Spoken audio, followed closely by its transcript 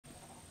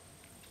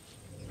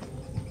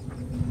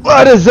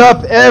What is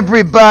up,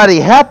 everybody?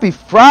 Happy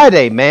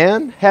Friday,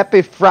 man.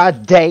 Happy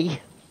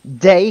Friday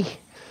day.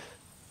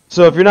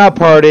 So if you're not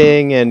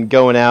partying and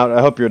going out,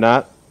 I hope you're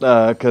not,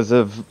 because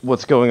of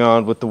what's going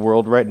on with the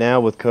world right now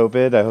with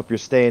COVID. I hope you're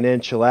staying in,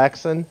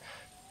 chillaxing,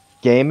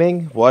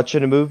 gaming,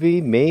 watching a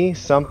movie,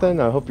 something.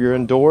 I hope you're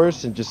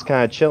indoors and just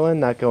kind of chilling,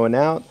 not going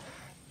out.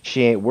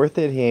 She ain't worth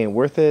it, he ain't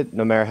worth it,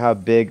 no matter how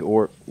big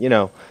or.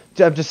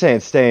 I'm just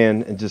saying, stay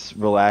in and just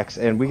relax.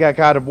 And we got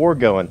God of War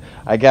going.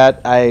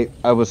 I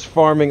was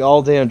farming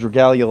all day on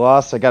Dragalia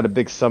Lost. I got a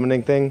big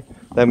summoning thing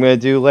that I'm gonna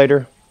do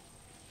later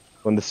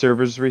when the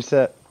servers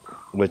reset,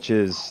 which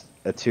is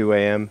at 2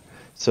 a.m.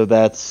 So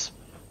that's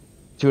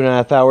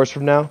 2.5 hours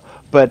from now.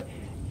 But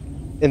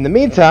in the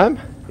meantime,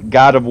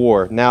 God of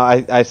War. Now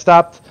I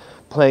stopped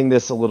playing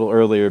this a little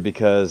earlier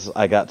because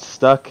I got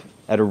stuck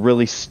at a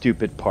really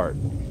stupid part.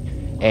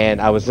 And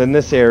I was in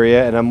this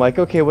area, and I'm like,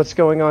 okay, what's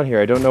going on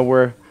here? I don't know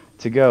where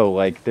to go.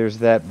 Like, there's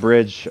that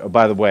bridge. Oh,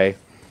 by the way,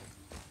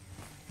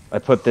 I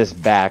put this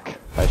back.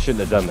 I shouldn't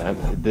have done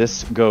that.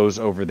 This goes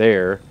over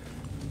there,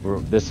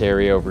 this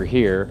area over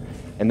here.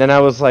 And then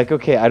I was like,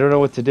 okay, I don't know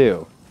what to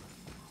do.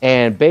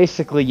 And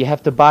basically, you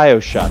have to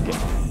Bioshock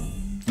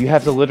it. You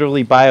have to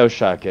literally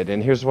Bioshock it,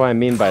 and here's what I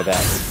mean by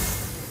that.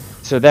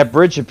 So that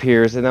bridge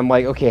appears, and I'm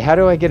like, okay, how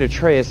do I get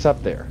Atreus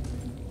up there?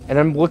 And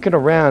I'm looking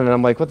around, and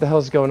I'm like, what the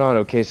hell's going on?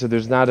 Okay, so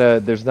there's not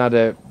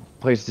a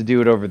place to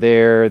do it over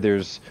there.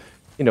 There's,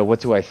 what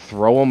do I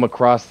throw him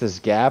across this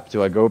gap?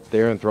 Do I go up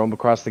there and throw him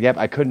across the gap?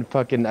 I couldn't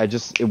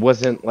it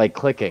wasn't like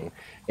clicking.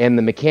 And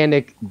the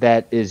mechanic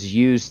that is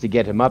used to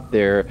get him up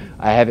there,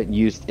 I haven't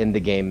used in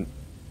the game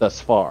thus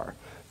far.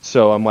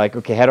 So I'm like,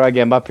 okay, how do I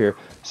get him up here?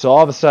 So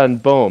all of a sudden,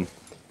 boom.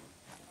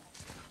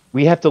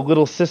 We have to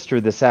little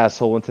sister this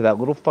asshole into that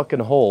little fucking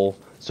hole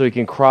so he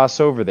can cross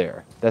over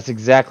there. That's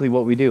exactly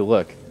what we do.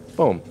 Look.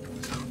 Boom.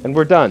 And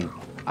we're done.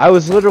 I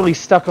was literally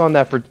stuck on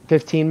that for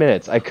 15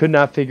 minutes. I could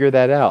not figure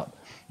that out.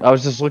 I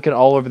was just looking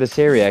all over this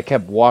area. I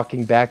kept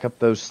walking back up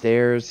those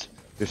stairs.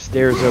 There's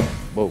stairs up.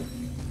 Whoa.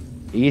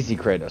 Easy,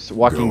 Kratos.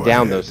 Walking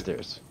down those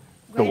stairs.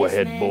 Go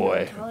ahead,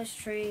 boy. The tallest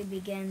tree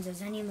begins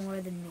as any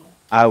more than me.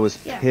 I was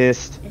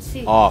pissed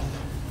off,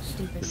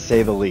 to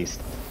say the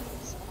least.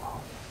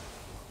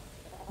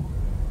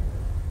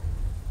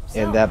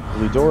 And that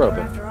blue door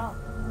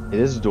opened. It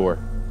is a door.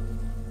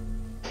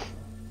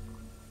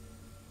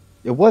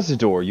 It was a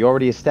door. You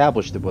already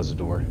established it was a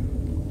door.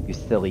 You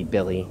silly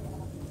Billy.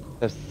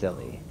 So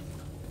silly.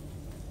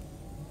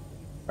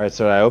 Alright,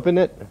 so I opened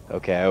it?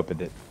 Okay, I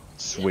opened it.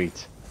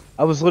 Sweet.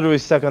 I was literally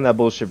stuck on that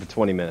bullshit for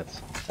 20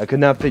 minutes. I could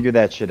not figure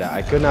that shit out.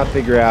 I could not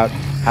figure out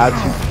how to...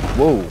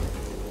 Whoa.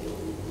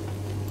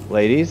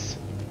 Ladies?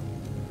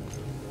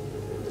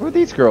 Who are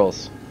these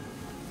girls?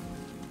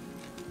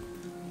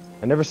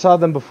 I never saw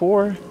them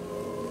before.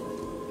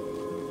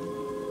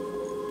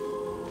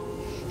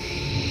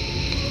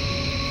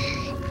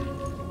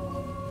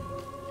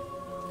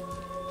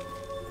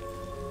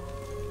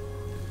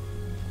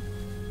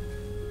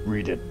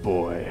 Read it,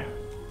 boy.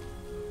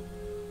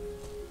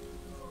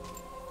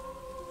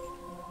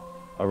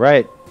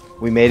 Alright,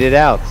 we made it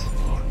out.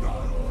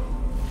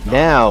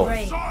 Now,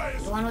 Great.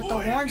 The one with the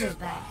horns is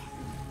back.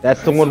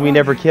 That's the one we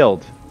never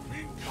killed.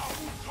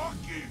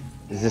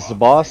 Is this a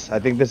boss? I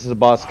think this is a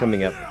boss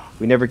coming up.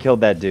 We never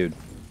killed that dude.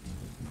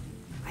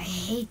 I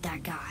hate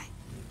that guy.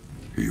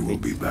 He will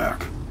be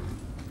back.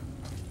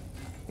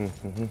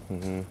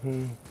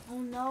 Oh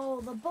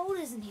no, the boat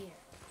isn't here.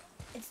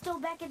 It's still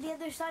back at the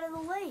other side of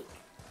the lake.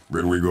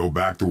 Then we go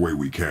back the way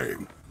we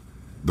came.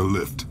 The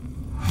lift.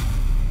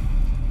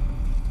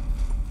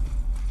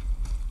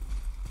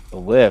 The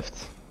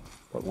lift?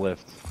 What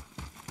lift?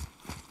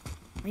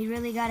 We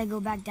really gotta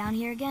go back down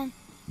here again?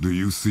 Do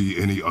you see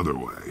any other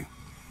way?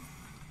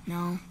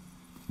 No.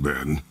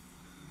 Then?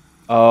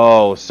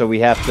 Oh, so we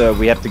have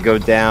to go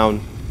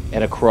down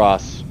and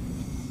across.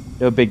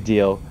 No big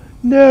deal.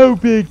 No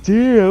big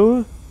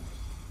deal.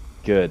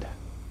 Good.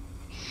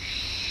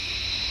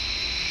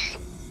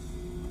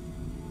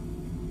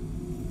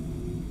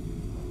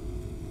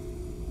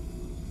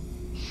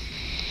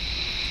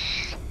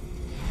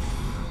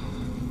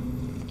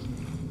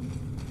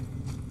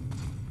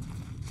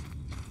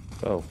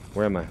 Oh,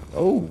 where am I?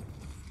 Oh,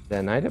 is that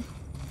an item?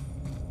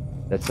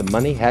 That's some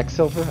money? Hack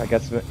silver? I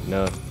got some...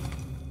 No.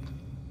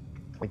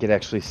 I could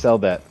actually sell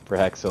that for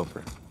hack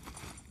silver.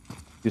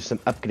 Do some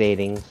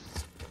upgrading.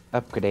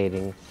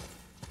 Upgrading.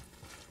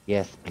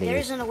 Yes, please. There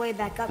isn't a way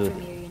back up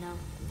from here, you know.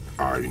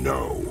 I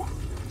know.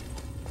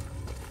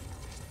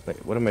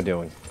 Wait, what am I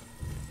doing?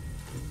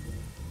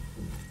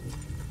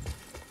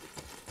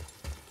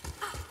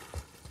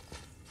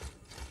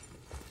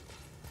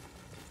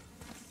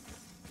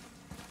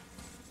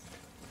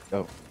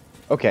 Oh,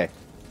 okay.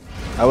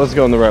 I was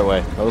going the right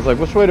way. I was like,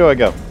 which way do I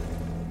go?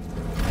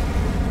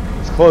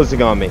 It's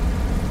closing on me.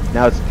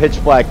 Now it's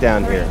pitch black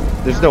down here.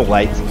 There's no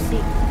light.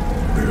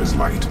 There's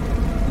light.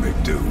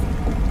 Make do.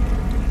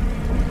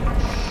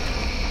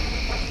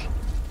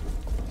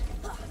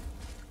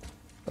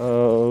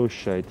 Oh,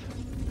 shite.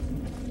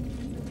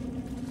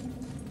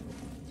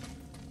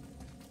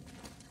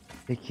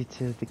 Take you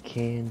to the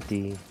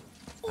candy.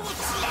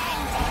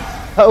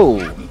 Oh!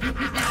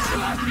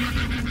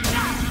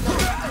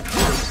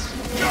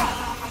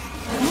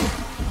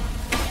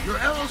 Your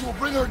arrows will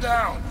bring her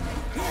down.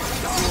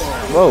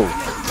 Whoa!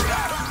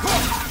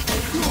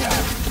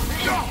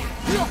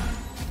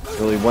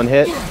 Really, one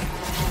hit?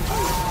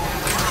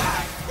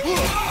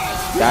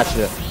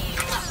 Gotcha.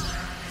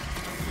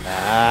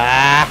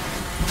 Ah!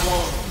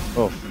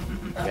 Oh.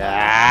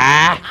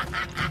 Ah!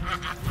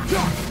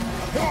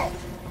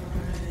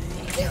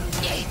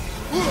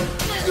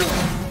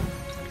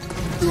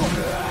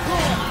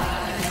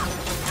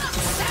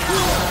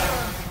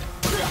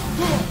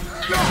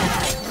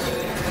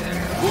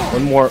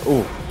 One more.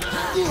 Ooh.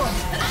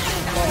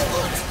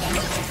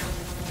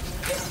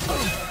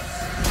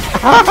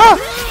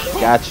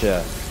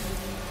 Gotcha.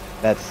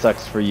 That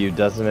sucks for you,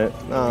 doesn't it?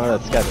 No,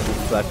 that's got to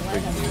suck for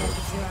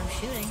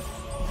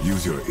you.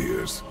 Use your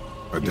ears.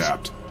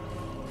 Adapt.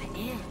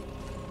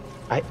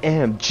 I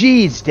am.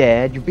 Jeez,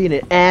 Dad, you're being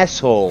an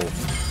asshole.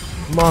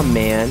 Come on,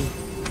 man.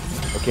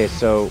 Okay,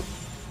 so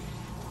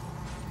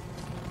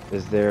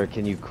is there?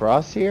 Can you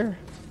cross here?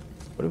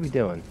 What are we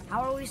doing?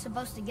 How are we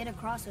supposed to get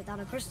across without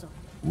a crystal?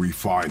 We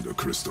find a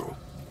crystal.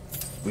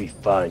 We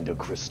find a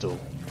crystal,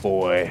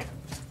 boy.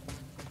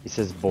 He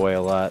says boy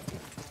a lot.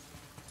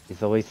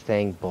 He's always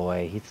saying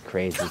boy. He's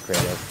crazy,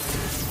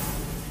 Kratos.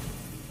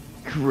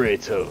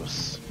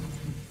 Kratos.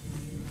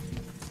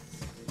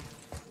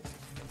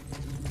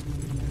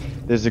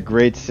 There's a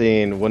great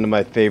scene, one of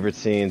my favorite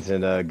scenes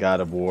in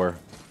God of War.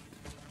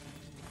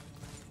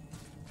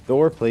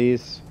 Door,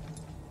 please.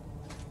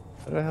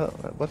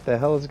 What the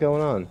hell is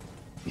going on?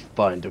 We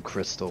find a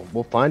crystal.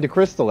 We'll find a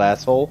crystal,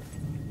 asshole.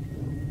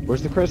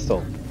 Where's the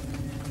crystal?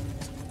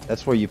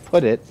 That's where you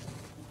put it.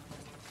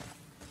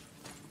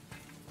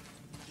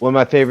 One of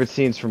my favorite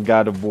scenes from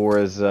God of War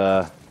is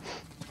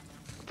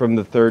from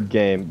the third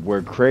game,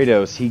 where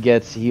Kratos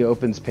he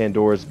opens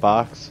Pandora's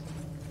box,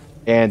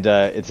 and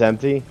it's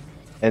empty,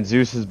 and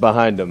Zeus is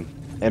behind him,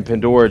 and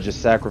Pandora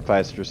just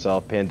sacrificed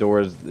herself.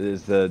 Pandora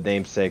is the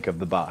namesake of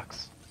the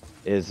box.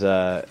 Is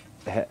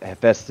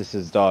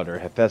Hephaestus' daughter.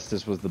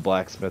 Hephaestus was the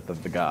blacksmith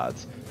of the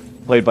gods,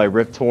 played by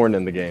Rip Torn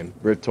in the game.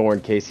 Rip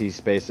Torn, Casey,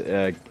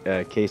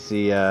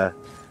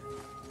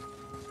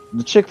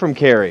 the chick from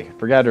Carrie.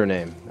 Forgot her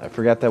name. I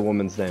forgot that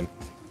woman's name,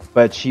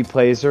 but she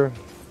plays her,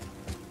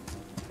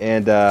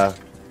 and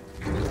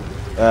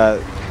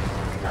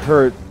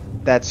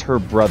that's her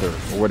brother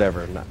or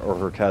whatever, or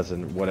her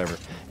cousin, whatever.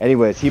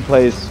 Anyways, he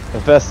plays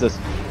Hephaestus,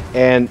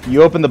 and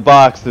you open the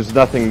box, there's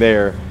nothing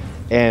there.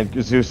 And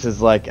Zeus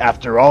is like,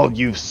 after all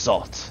you've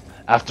sought,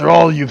 after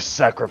all you've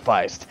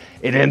sacrificed,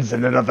 it ends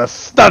in another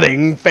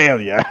stunning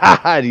failure.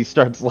 And he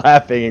starts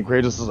laughing, and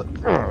Kratos is like,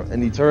 "Ugh,"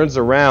 and he turns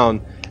around,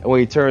 and when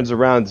he turns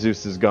around,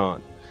 Zeus is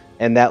gone.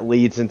 And that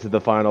leads into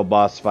the final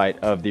boss fight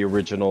of the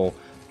original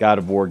God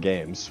of War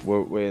games,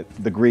 with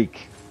the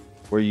Greek,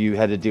 where you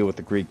had to deal with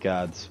the Greek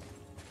gods.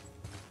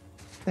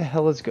 What the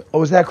hell is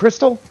oh, is that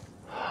crystal?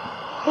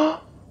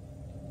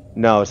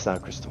 No, it's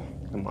not crystal.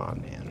 Come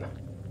on, man.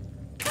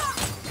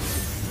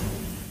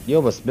 You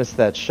almost missed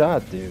that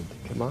shot, dude.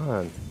 Come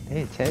on.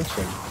 Pay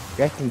attention.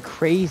 You're acting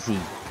crazy.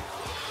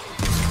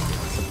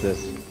 What's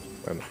this?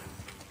 Where am I?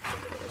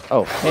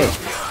 Oh, hey.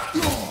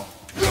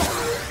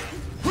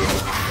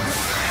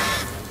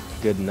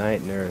 Good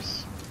night,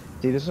 nurse.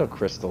 See, there's no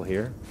crystal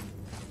here.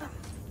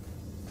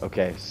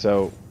 Okay,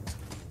 so...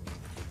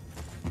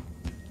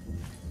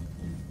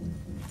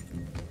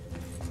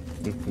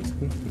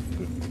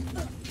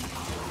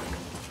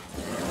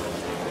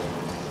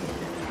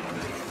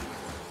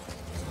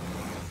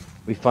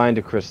 We find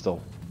a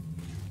crystal.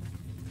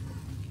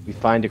 We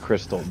find a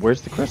crystal.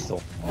 Where's the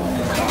crystal?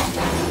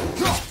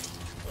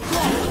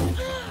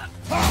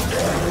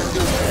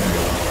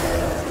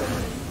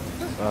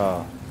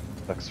 Oh,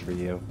 sucks for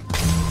you.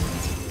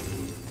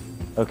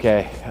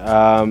 Okay,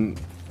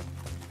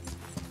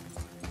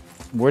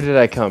 where did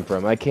I come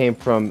from? I came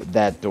from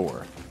that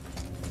door.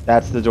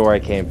 That's the door I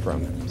came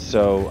from.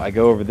 So I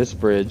go over this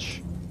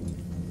bridge.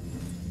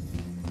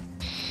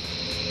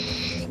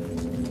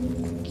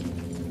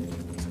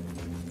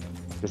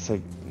 It's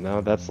like,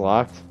 no, that's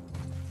locked.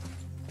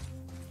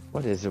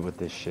 What is it with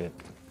this shit?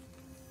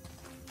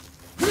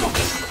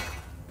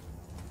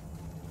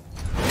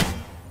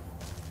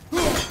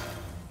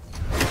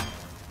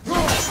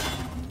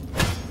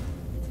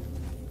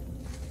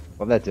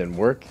 Well, that didn't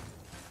work.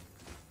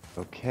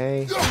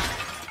 Okay.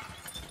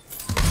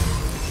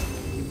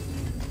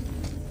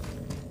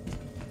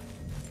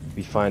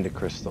 We find a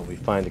crystal. We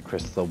find a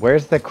crystal.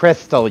 Where's the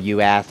crystal, you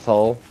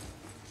asshole?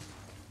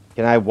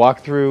 Can I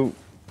walk through...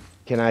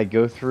 Can I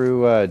go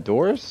through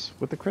doors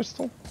with the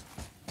crystal?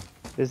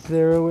 Is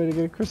there a way to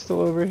get a crystal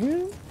over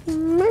here?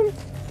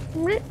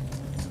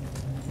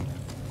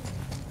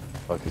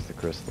 Fuck is the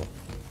crystal?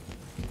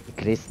 The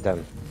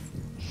crystal.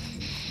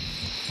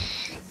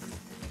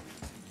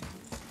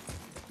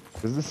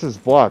 Because this is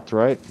blocked,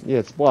 right? Yeah,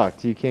 it's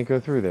blocked. You can't go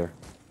through there.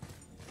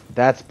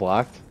 That's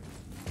blocked.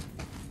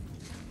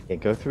 Can't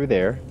go through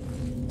there.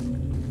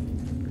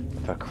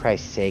 For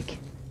Christ's sake.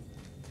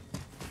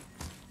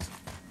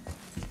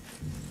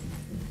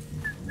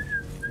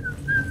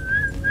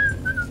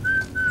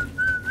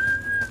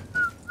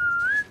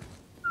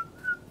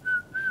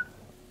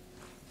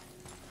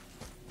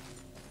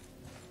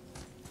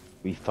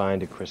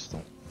 find a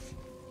crystal.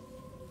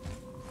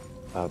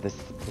 Oh, this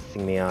is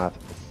pissing me off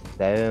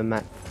so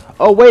much.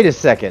 Oh, wait a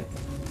second.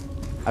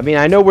 I mean,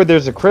 I know where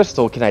there's a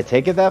crystal. Can I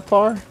take it that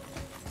far?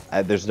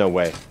 There's no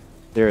way.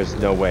 There is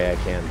no way I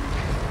can.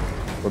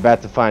 We're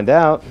about to find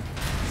out.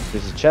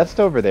 There's a chest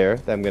over there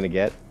that I'm gonna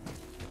get.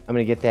 I'm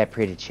gonna get that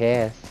pretty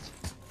chest.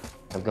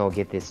 I'm gonna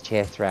get this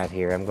chest right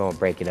here. I'm gonna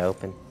break it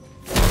open.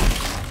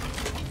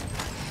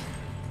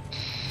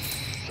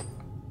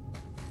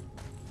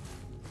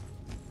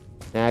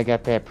 Now I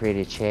got that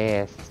pretty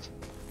chest.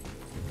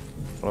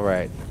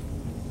 Alright.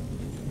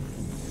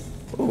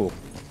 Ooh.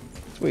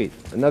 Sweet.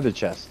 Another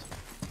chest.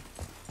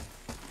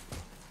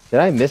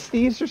 Did I miss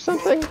these or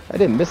something? I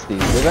didn't miss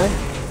these, did I?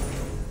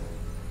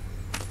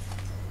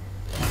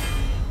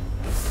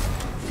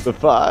 The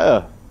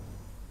fire.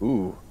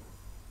 Ooh.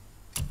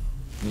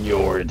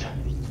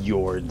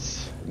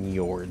 Yords.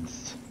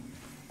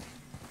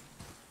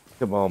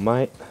 Come on,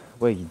 mate.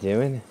 What are you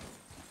doing?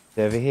 It's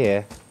over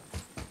here.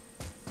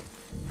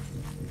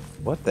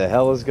 What the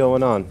hell is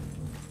going on?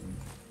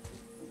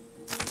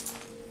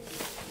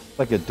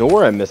 Like a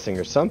door I'm missing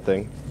or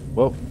something.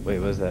 Whoa, wait,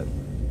 what is that?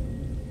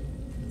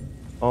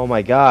 Oh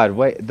my god,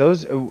 wait,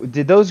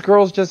 did those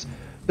girls just,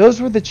 those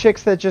were the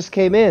chicks that just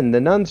came in,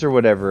 the nuns or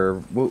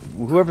whatever,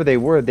 whoever they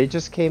were, they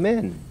just came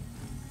in.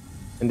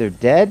 And they're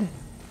dead?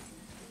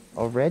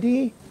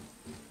 Already?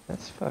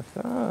 That's fucked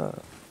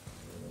up.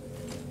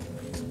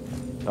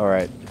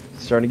 Alright,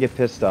 starting to get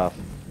pissed off.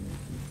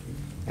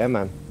 Come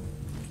on.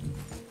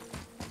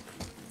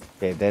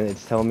 Okay, then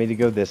it's telling me to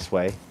go this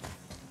way.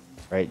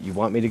 Right, you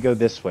want me to go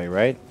this way,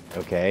 right?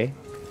 Okay.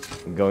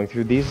 I'm going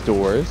through these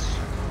doors.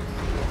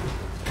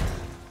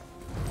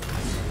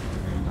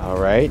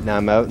 Alright, now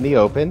I'm out in the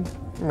open.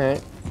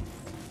 Alright.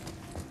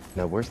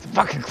 Now, where's the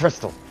fucking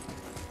crystal?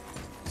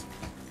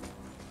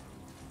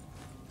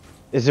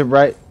 Is it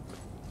right?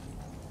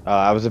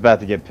 I was about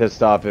to get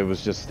pissed off. It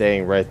was just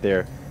staying right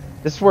there.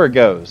 This is where it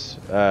goes,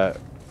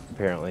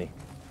 apparently.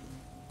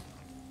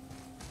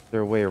 Is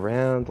there a way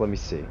around? Let me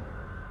see.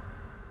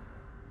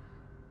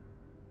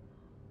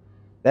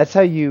 That's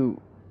how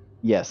you...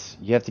 Yes,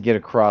 you have to get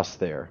across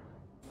there.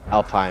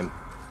 Alpine.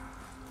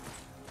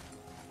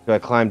 Do I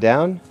climb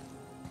down?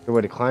 Is there a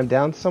way to climb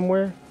down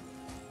somewhere?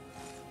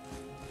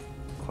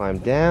 Climb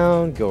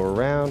down, go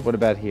around. What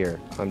about here?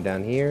 Climb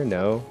down here?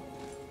 No.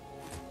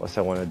 Unless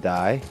I want to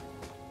die.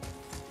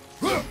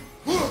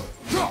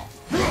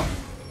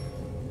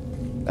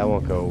 That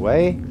won't go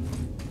away.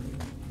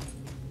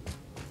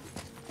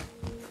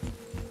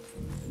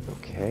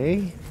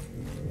 Okay.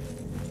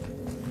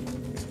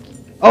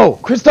 Oh,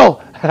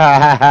 crystal!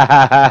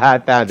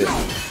 I found it.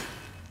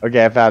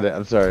 Okay, I found it.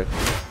 I'm sorry.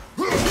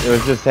 It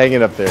was just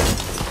hanging up there.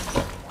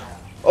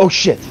 Oh,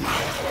 shit.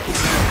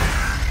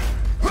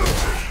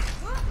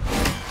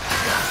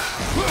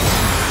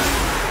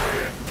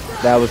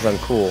 That was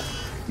uncool.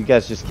 You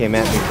guys just came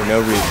at me for no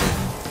reason.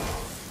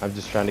 I'm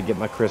just trying to get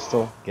my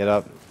crystal. Get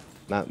up.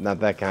 Not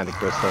that kind of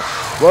crystal.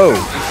 Whoa!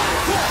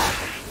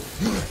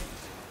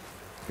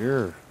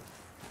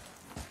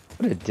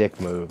 What a dick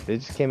move. They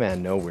just came out of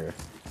nowhere.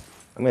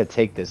 I'm gonna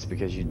take this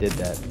because you did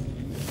that.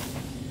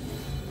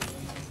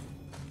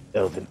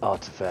 Elven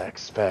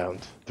artifacts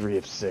found. 3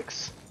 of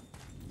 6.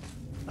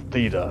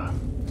 Theta.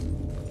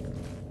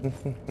 Now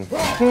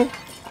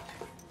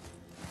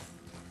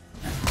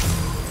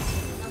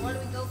where do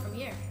we go from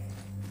here?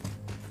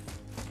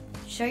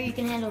 Sure you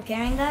can handle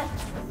carrying that?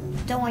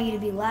 Don't want you to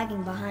be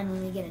lagging behind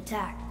when we get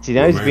attacked. See,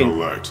 now he's being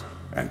alert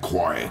and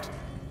quiet.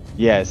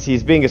 Yes,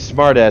 he's being a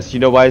smartass. You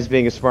know why he's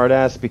being a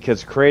smartass?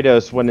 Because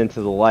Kratos went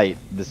into the light,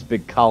 this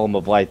big column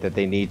of light that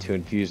they need to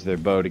infuse their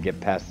bow to get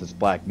past this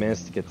black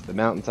mist to get to the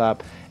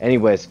mountaintop.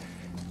 Anyways,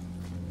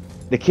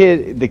 the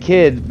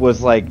kid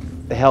was like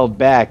held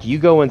back. You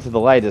go into the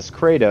light as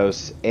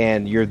Kratos,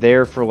 and you're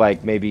there for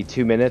like maybe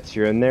 2 minutes.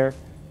 You're in there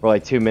for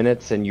like 2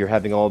 minutes, and you're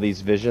having all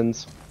these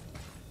visions.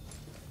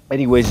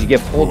 Anyways, you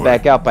get pulled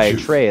back out by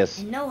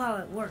Atreus. I know how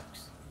it works.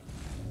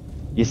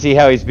 You see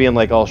how he's being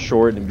like all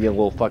short and being a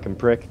little fucking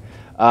prick?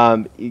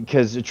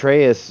 Because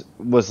Atreus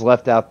was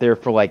left out there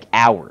for like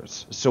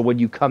hours. So when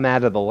you come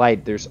out of the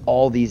light, there's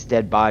all these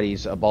dead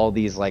bodies of all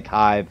these like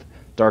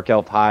dark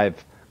elf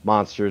hive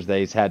monsters that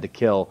he's had to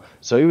kill.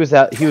 So he was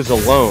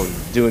alone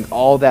doing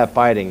all that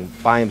fighting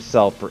by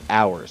himself for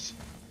hours.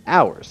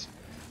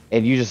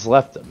 And you just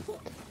left him.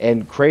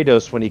 And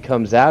Kratos, when he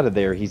comes out of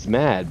there, he's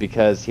mad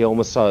because he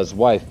almost saw his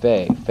wife,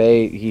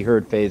 Faye. He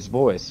heard Faye's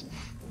voice.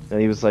 And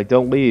he was like,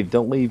 don't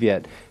leave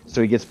yet.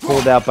 So he gets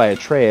pulled out by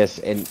Atreus,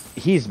 and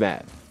he's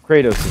mad.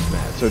 Kratos is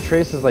mad. So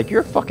Atreus is like,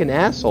 you're a fucking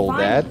asshole, Fine.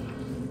 Dad.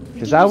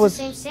 Because I was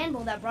the same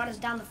sandbowl that brought us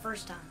down the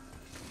first time.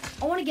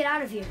 I want to get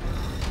out of here.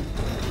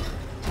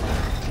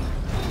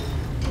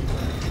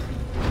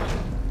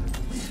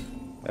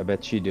 I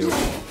bet you do.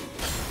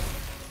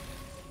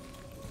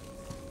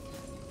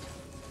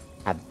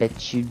 I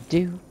bet you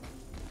do.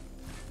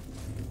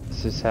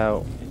 This is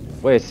how...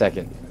 Wait a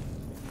second.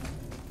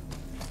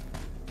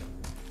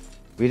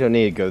 We don't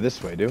need to go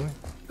this way, do we?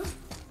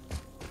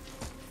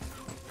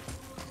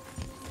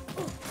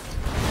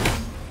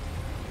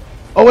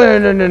 Oh,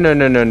 wait,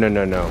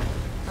 no.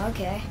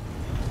 Okay.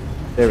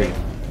 There we go.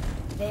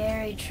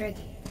 Very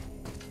tricky.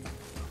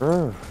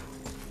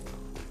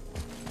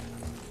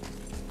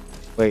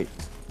 Wait.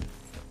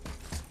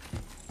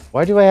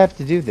 Why do I have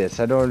to do this?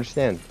 I don't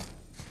understand.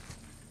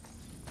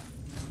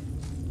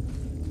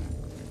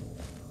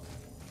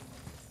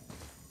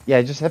 Yeah,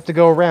 I just have to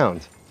go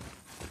around.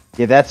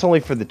 Yeah, that's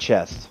only for the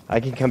chest. I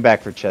can come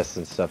back for chests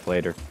and stuff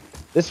later.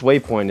 This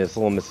waypoint is a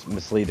little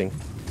misleading.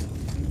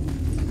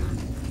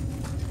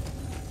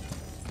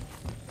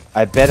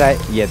 I bet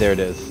yeah, there it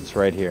is. It's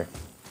right here.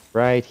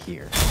 Right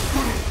here.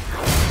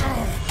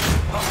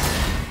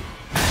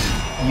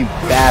 You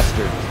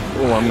bastard.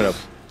 Oh,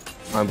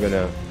 I'm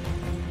gonna...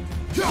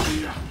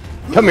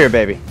 Come here,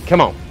 baby.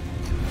 Come on.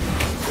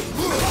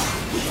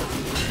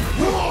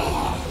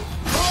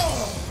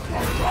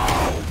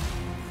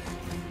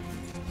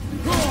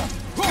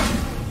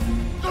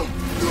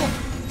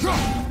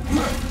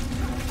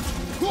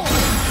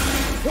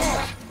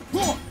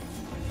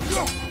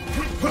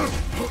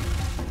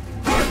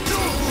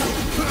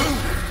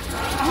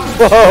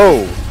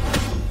 Whoa!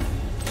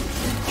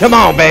 Come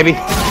on, baby!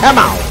 Come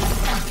on!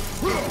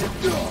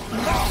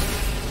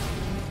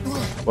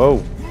 Whoa!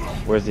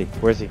 Where's he?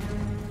 Where's he?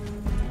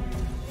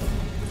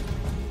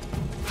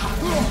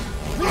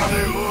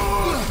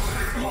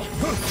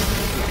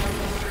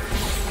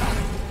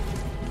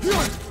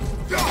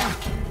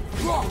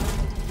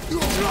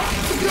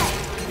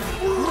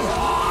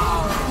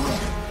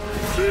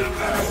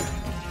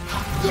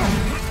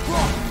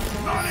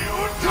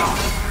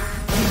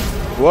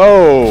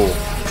 Whoa!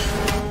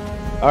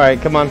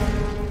 Alright, come on.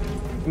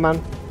 Come on.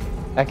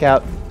 Back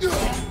out.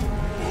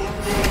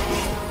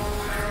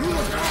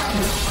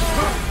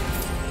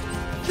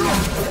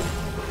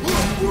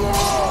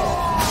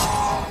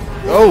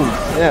 Oh,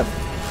 snap.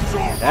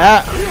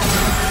 Ah!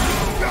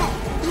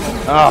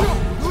 Oh.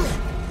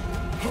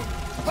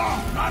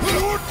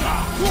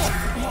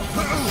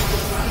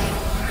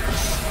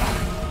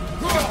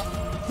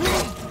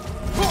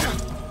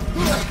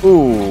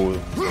 Ooh.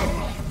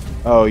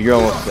 Oh, you're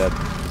almost dead.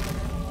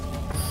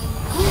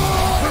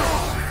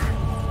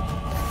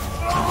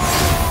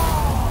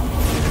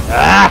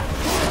 Ah!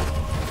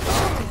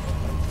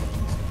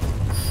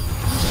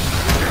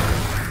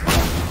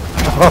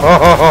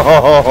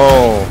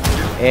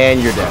 Oh,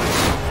 and you're dead.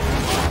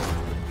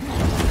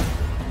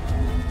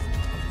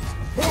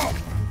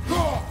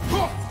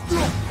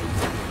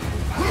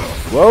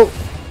 Whoa.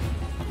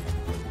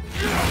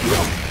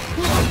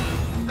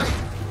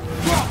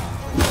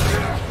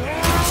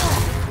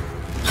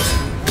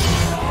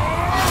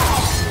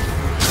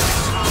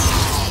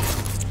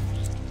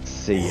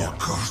 See ya.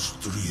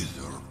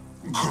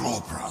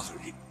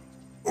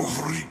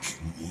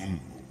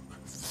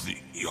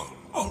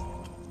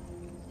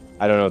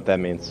 I don't know what that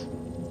means.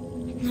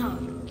 No,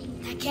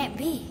 that can't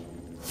be.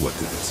 What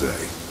did it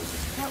say?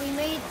 That we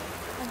made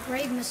a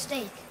grave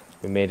mistake.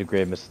 We made a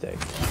grave mistake.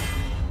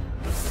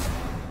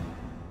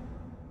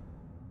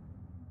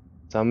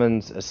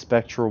 Summons a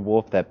spectral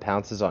wolf that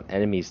pounces on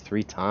enemies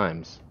 3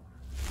 times.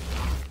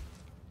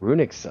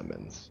 Runic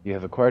summons. You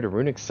have acquired a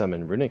runic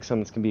summon. Runic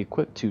summons can be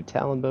equipped to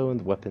talon bow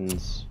and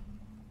weapons.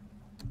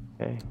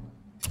 Okay.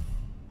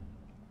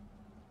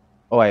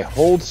 Oh, I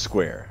hold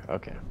square.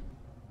 Okay.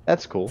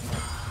 That's cool.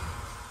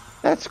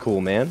 That's cool,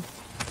 man.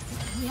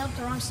 We helped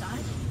the wrong side?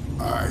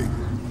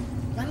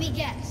 Let me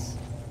guess.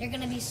 You're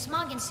gonna be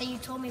smug and say you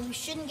told me we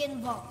shouldn't get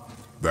involved.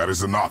 That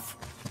is enough.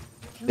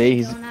 Can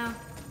we go now?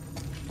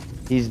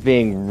 He's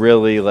being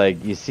really,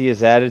 like, you see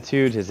his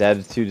attitude? His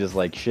attitude is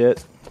like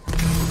shit.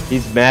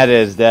 He's mad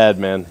at his dad,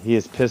 man. He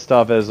is pissed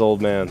off at his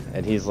old man.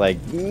 And he's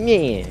like,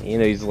 meh. You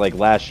know, he's like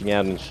lashing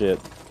out and shit.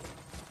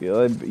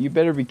 You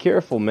better be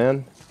careful,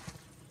 man.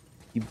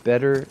 You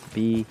better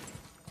be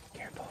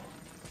careful.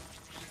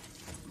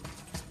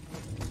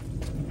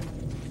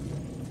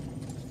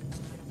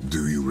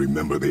 Do you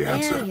remember the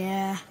answer?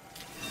 Yeah.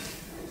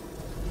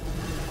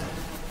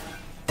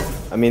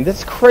 I mean,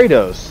 that's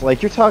Kratos.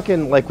 Like, you're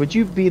talking, like, would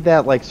you be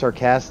that, like,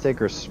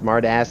 sarcastic or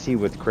smart-assy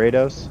with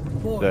Kratos?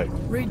 Boy,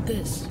 read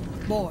this.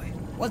 Boy,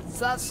 what's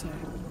that say?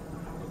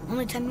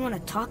 Only time you want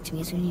to talk to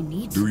me is when you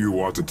need Do you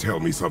want to tell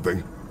me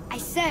something? I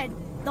said,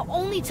 the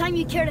only time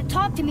you care to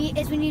talk to me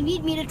is when you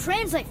need me to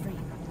translate for you.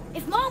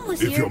 If Mom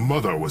was If here... your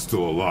mother was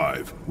still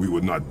alive, we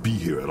would not be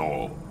here at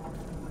all.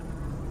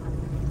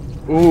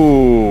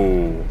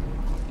 Ooh.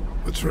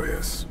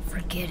 Atreus.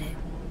 Forget it.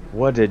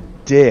 What a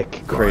dick,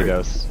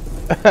 Kratos.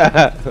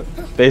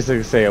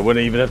 Basically saying I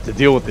wouldn't even have to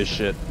deal with this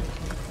shit.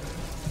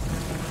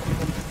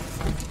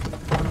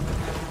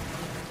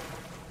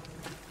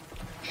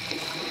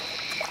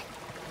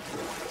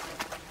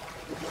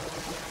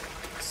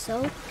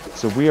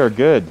 So we are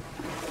good.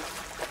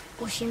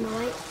 Was she in the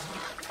light?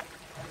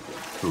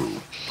 Who?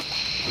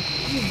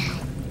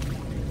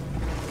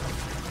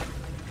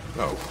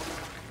 No,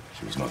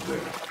 she was not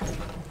there.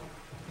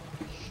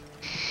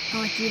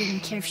 Not like you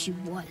didn't care if she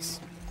was.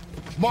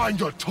 Mind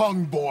your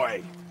tongue,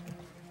 boy!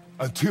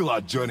 Until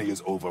our journey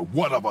is over,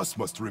 one of us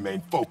must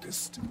remain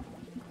focused.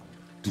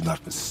 Do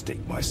not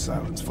mistake my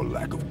silence for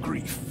lack of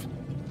grief.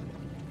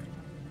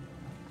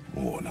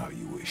 Mourn how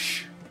you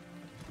wish.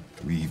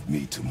 Leave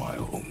me to my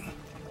own.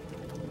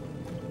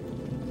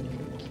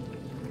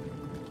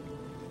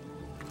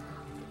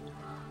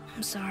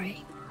 I'm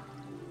sorry.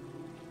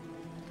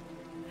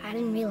 I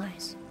didn't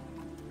realize.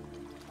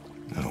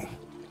 No.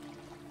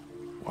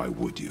 Why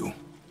would you? You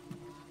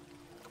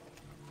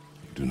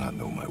do not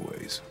know my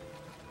ways.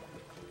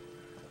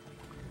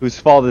 Whose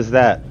fault is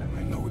that?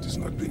 I know it has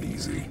not been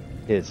easy.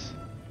 His.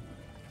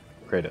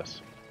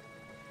 Kratos.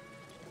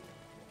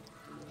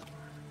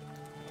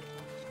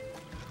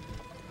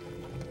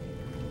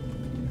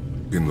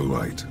 In the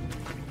light,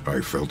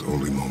 I felt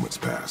only moments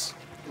pass.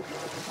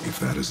 If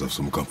that is of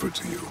some comfort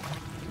to you.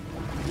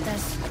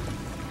 That's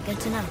good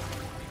to know.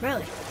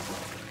 Really.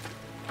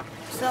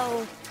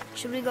 So,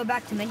 should we go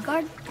back to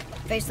Midgard?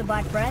 Face the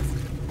Black Breath?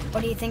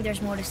 Or do you think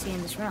there's more to see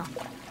in this realm?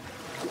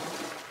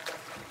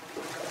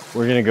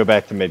 We're gonna go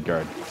back to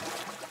Midgard.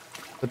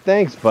 But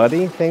thanks,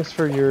 buddy. Thanks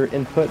for your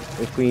input.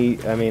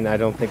 I mean, I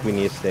don't think we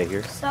need to stay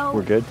here. So,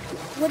 we're good.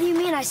 What do you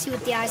mean I see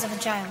with the eyes of a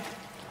child?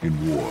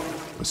 In war,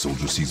 a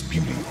soldier sees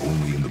beauty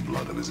only in the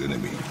blood of his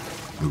enemy.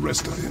 The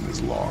rest of him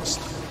is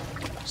lost.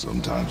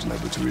 Sometimes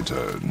never to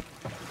return.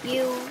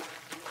 You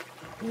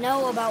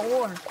know about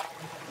war,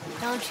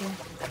 don't you?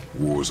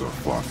 Wars are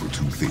fought for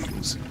two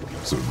things,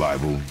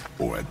 survival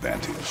or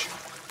advantage.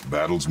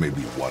 Battles may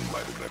be won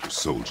by the better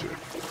soldier.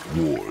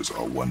 Wars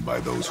are won by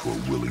those who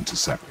are willing to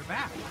sacrifice. You're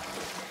back.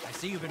 I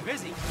see you've been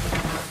busy.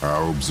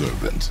 How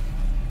observant.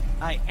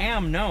 I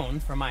am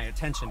known for my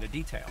attention to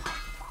detail.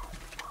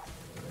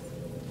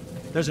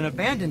 There's an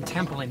abandoned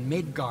temple in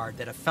Midgard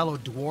that a fellow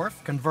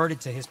dwarf converted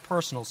to his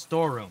personal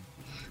storeroom.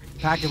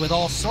 Packed it with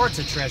all sorts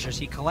of treasures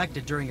he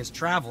collected during his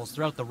travels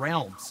throughout the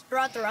realms.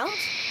 Throughout the realms?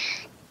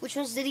 Which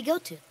ones did he go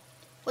to?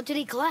 What did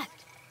he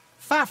collect?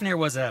 Fafnir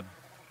was a,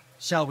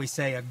 shall we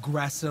say,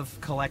 aggressive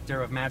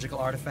collector of magical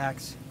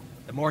artifacts.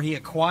 The more he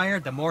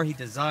acquired, the more he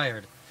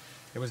desired.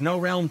 There was no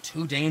realm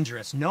too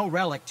dangerous, no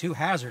relic too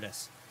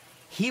hazardous.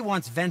 He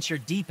once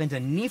ventured deep into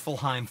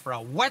Niflheim for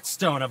a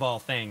whetstone of all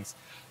things.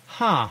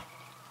 Huh.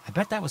 I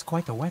bet that was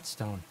quite the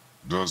whetstone.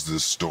 Does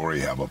this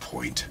story have a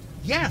point?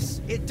 Yes,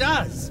 it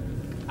does.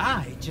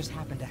 I just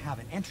happen to have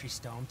an entry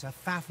stone to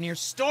Fafnir's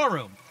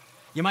storeroom.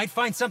 You might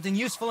find something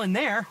useful in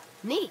there.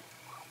 Neat.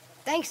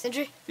 Thanks,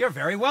 Sindri. You're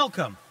very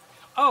welcome.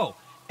 Oh,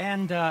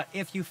 and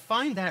if you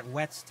find that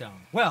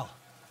whetstone, well,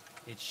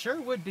 it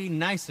sure would be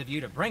nice of you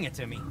to bring it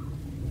to me.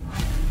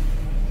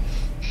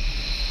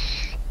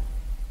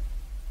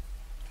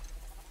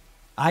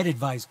 I'd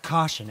advise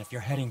caution if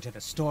you're heading to the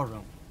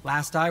storeroom.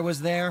 Last I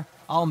was there,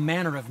 all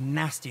manner of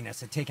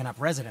nastiness had taken up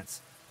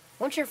residence.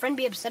 Won't your friend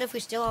be upset if we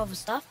steal all of his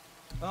stuff?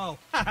 Oh,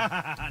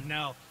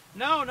 no.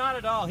 No, not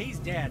at all. He's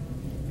dead.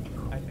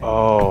 I think.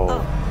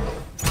 Oh,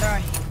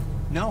 Sorry.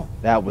 No.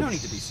 that would no need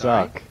to be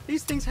suck. sorry.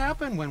 These things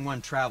happen when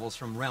one travels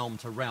from realm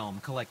to realm,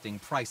 collecting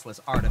priceless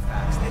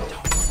artifacts that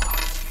don't belong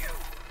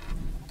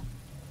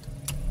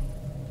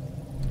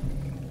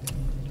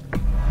to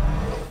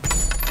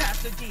you.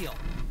 That's the deal.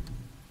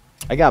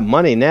 I got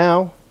money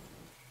now.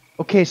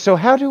 Okay, so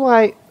how do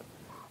I...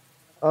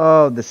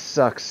 Oh, this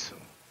sucks.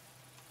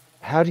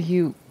 How do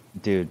you...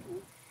 Dude,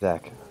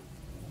 Zach.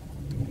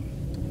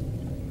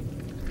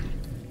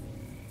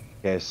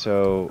 Okay,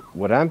 so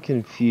what I'm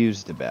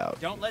confused about...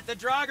 Don't let the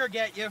Draugr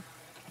get you.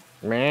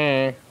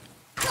 Meh.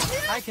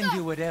 I can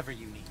do whatever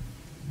you need.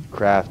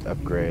 Craft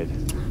upgrade.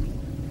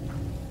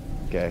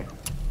 Okay.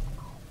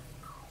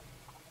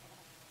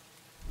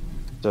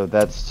 So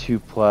that's 2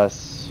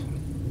 plus...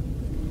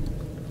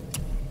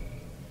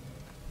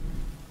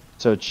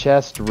 So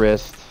chest,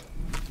 wrist.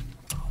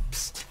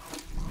 Psst.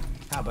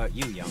 How about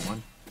you, young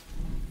one?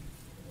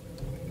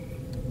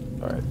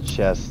 Alright,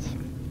 chest.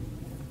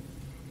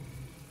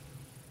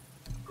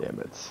 Damn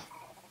it.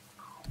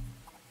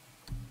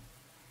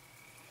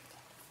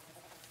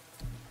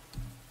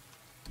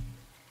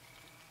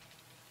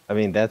 I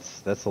mean,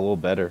 that's a little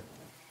better.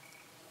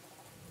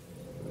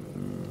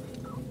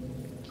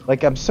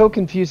 Like, I'm so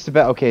confused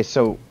about... Okay,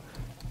 so...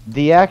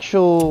 The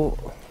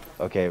actual...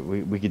 Okay,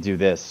 we could do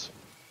this.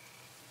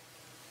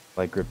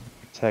 Light grip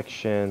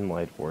protection,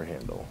 light war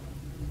handle.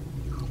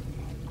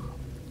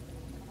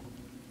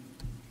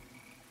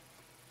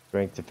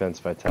 Strength, defense,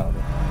 vitality.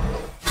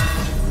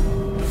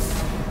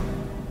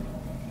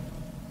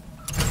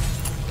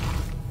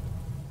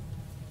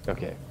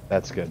 Okay,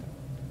 that's good.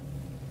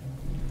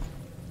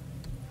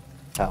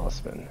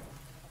 Talisman.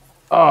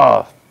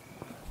 Oh!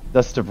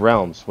 Dust of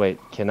Realms. Wait,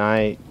 can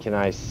I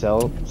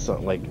sell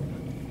something like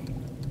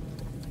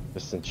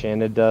just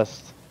enchanted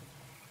dust?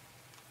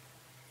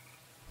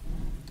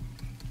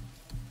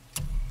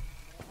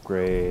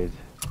 Upgrade.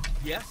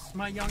 Yes,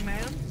 my young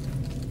man?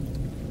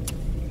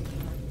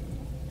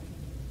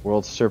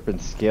 World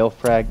Serpent Scale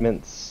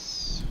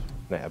Fragments.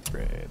 Can I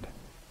upgrade?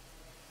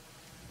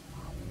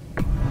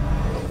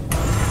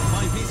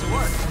 Fine piece of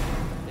work.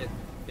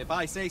 If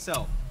I say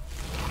so.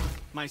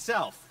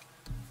 Myself.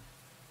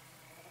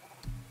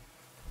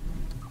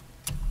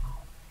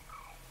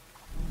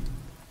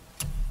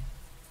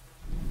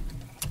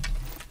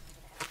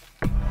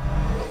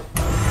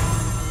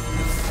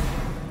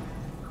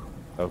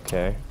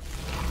 Okay.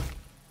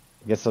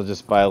 I guess I'll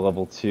just buy a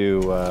level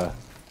 2,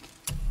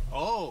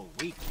 Oh,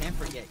 we can't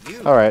forget you.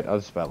 Alright, I'll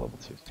just buy a level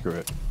 2. Screw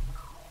it.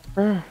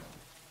 I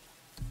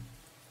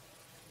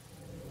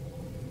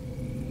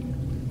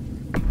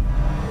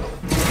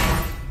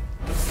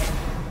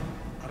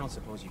don't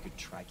suppose you could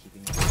try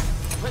keeping it.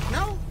 But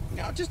no,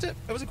 just it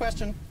was a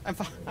question. I'm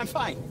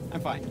fine.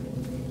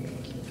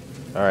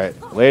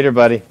 Alright, later,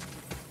 buddy.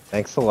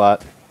 Thanks a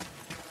lot.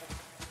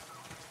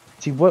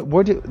 See,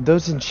 where do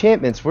those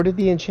enchantments, where did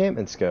the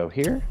enchantments go?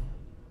 Here?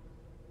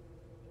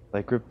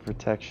 Like grip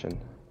protection.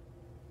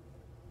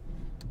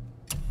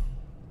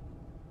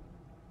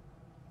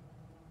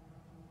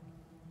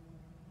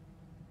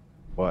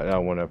 What? I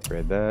don't want to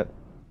upgrade that.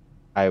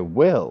 I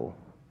will.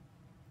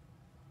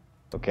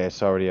 Okay,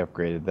 so I already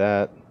upgraded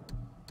that.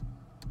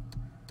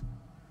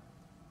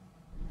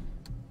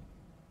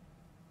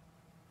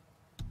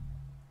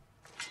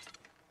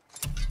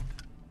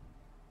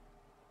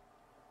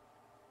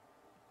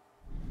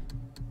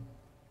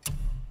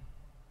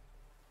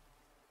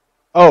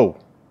 Oh!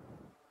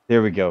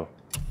 There we go.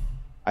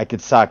 I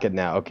could socket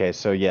now. Okay,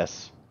 so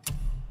yes.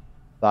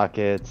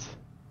 Socket,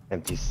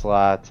 empty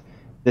slot.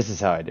 This is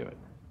how I do it.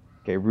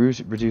 Okay,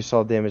 reduce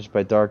all damage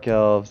by dark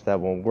elves. That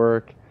won't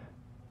work.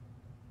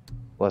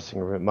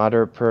 Blessing of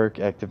moderate perk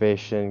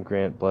activation.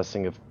 Grant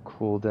blessing of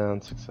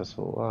cooldown.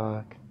 Successful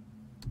lock.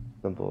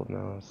 Symbol of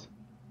malice.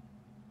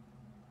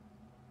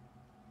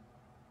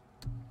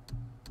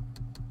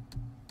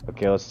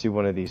 Okay, let's do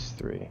one of these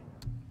 3.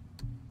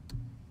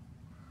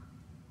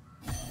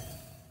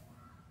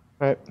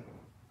 Alright.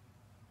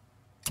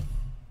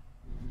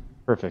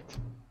 Perfect.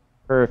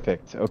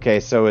 Perfect. Okay,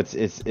 so it's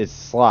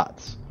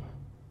slots.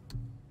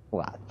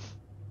 Slots.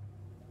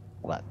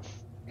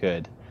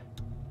 Good.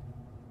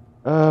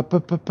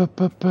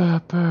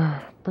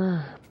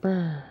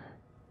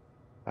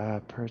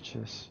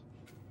 Purchase.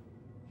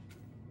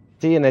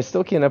 See, and I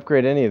still can't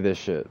upgrade any of this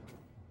shit.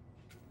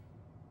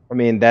 I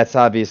mean, that's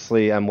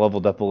obviously I'm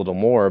leveled up a little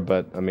more,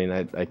 but I mean,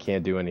 I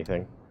can't do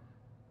anything.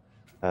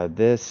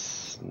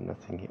 This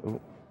nothing.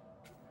 Ooh.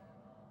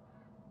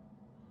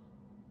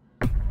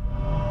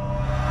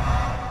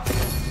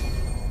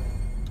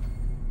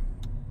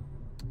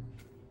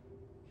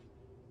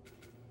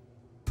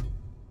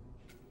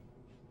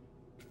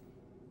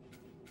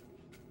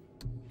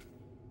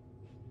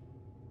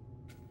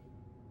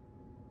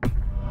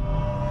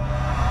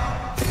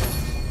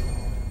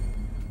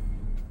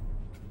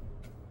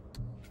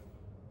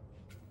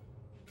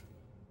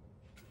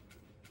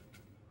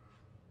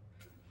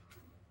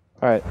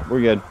 Alright, we're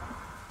good.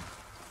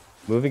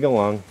 Moving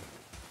along.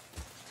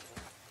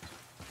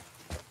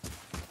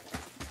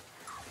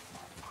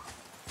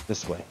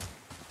 This way.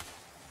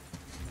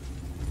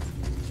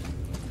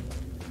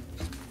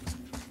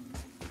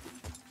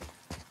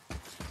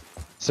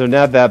 So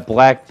now that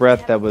black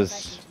breath that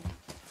was...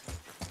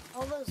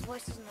 All those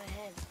voices in my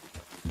head.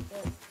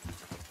 But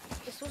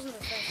this wasn't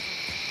the first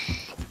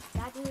time.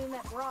 Back when we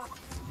met Brock,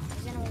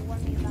 Xena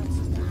warned me about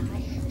something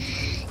hiding.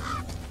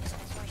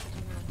 That's why she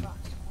came out across.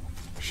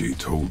 She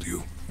told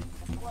you.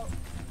 Well,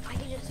 I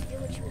could just feel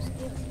what she was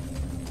feeling.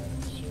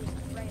 She was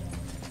afraid.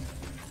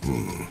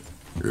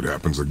 It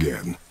happens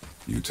again.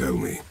 You tell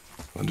me.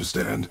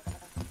 Understand?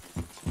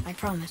 I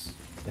promise.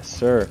 Yes,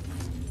 sir.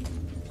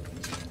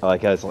 I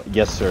like how it's like,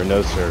 yes, sir,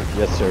 no, sir,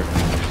 yes, sir.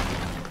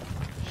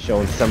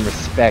 Showing some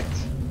respect.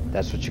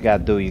 That's what you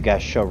gotta do. You gotta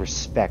show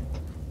respect.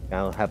 You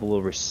gotta have a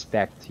little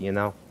respect, you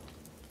know?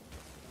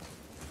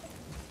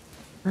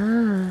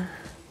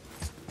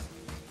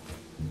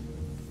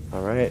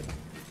 Alright.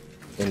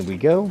 In we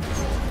go.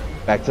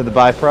 Back to the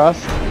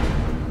Bifrost.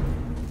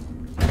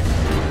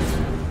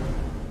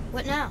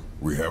 What now?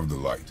 We have the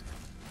light.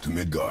 To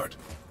Midgard.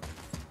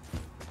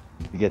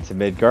 We get to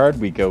Midgard,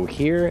 we go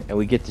here, and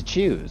we get to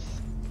choose.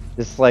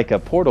 This is like a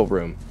portal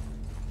room.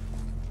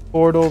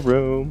 Portal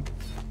room.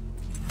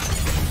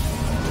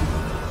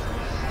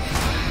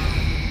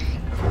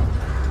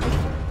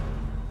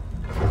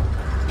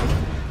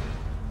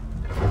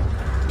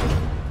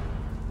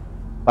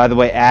 By the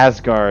way,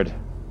 Asgard.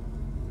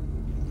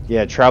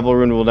 Yeah, travel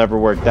rune will never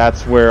work.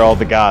 That's where all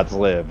the gods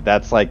live.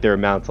 That's like their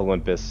Mount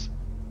Olympus.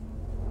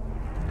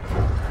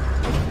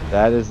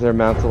 That is their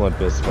Mount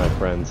Olympus, my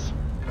friends.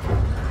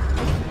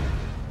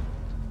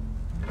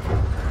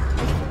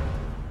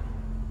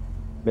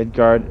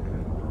 Midgard.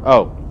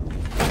 Oh.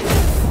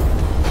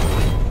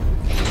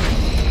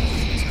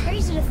 It's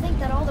crazy to think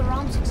that all the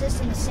realms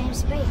exist in the same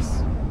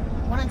space,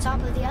 one on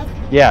top of the other.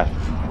 Yeah,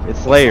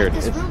 it's layered.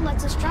 This room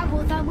lets us travel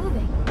without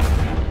moving.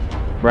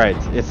 Right.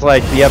 It's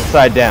like the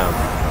upside down.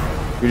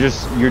 You're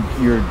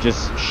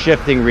just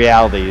shifting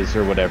realities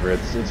or whatever.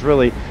 It's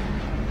really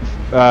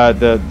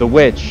the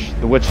witch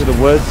of the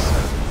woods.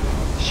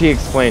 She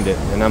explained it,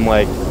 and I'm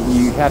like,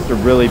 you have to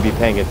really be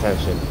paying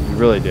attention. You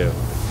really do.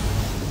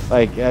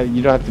 Like,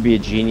 you don't have to be a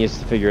genius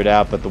to figure it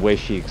out, but the way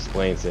she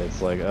explains it,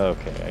 it's like,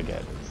 okay, I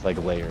get it. It's like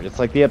layered. It's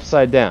like the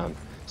upside down.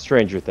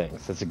 Stranger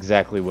Things. That's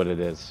exactly what it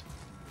is.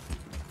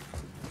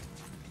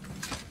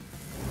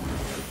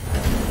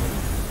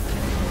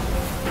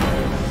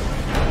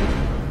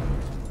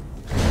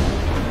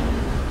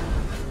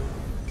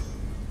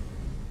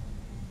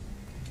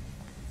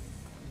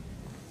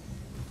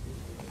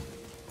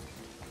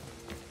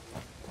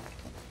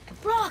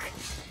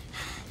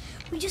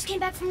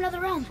 back from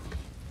another realm.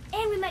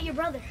 And we met your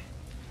brother.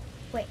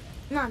 Wait,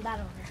 not in that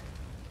order.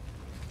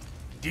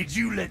 Did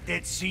you let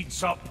that seed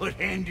salt put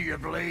hand to your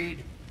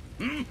blade?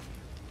 Hmm?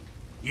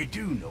 You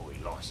do know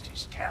he lost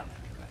his talent,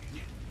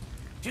 right?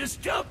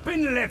 Just up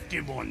and left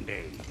him one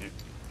day.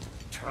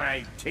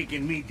 Tried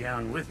taking me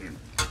down with him.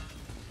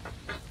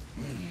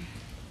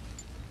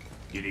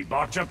 Did he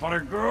botch up on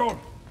her girl?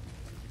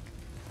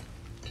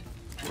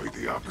 Quite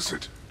the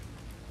opposite.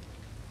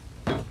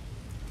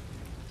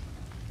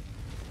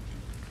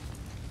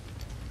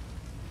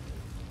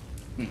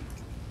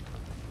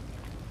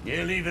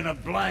 Yeah, even a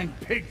blind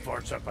pig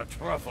farts up a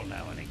truffle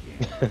now and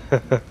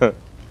again.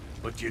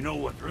 But you know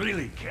what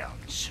really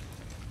counts?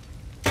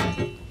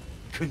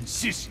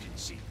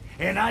 Consistency.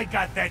 And I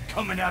got that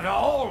coming out of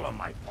all of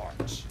my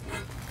parts.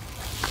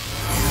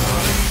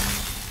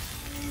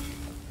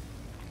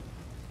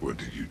 What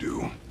did you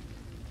do?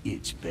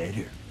 It's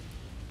better.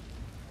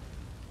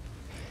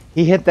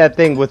 He hit that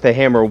thing with the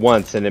hammer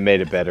once and it made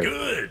it better.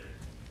 Good.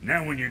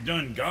 Now when you're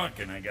done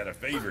gawking, I got a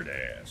favor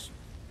to ask.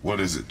 What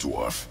is it,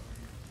 dwarf?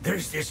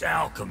 There's this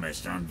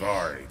alchemist on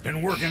Vari.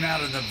 Been working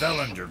out in the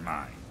Velander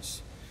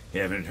mines.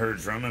 Haven't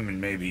heard from him in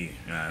maybe,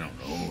 I don't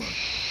know,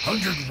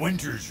 100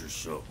 winters or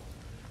so.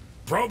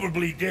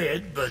 Probably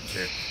dead, but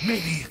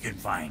maybe you can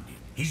find him.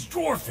 He's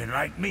dwarfing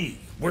like me.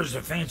 Wears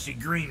a fancy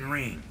green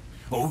ring.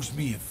 Owes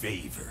me a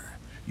favor.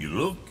 You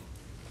look?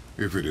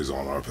 If it is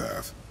on our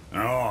path. Oh,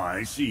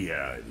 I see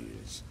how it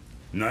is.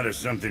 Not a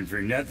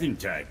something-for-nothing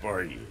type,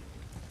 are you?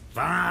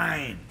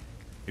 Fine.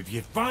 If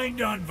you find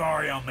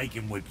Vari, I'll make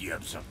him whip you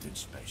up something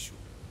special.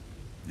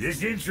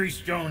 This entry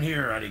stone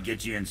here ought to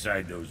get you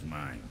inside those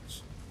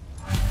mines.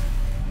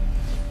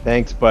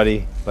 Thanks,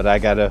 buddy, but I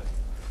gotta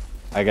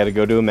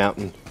go to a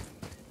mountain.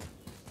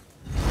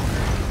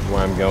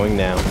 Where I'm going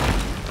now.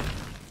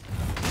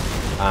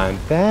 I'm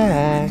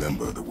back.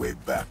 Remember the way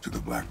back to the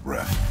Black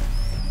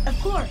Breath. Of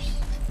course.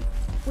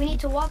 We need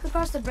to walk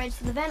across the bridge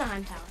to the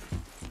Vanaheim Tower.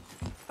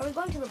 Are we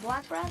going to the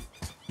Black Breath?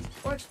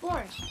 Or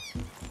exploring?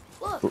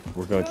 Look,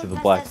 We're going to we the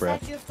rode Black past Breath.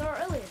 That statue of Thor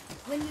earlier,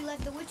 when we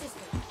left the witch's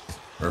cave.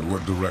 And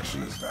what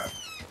direction is that?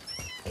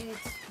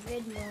 It's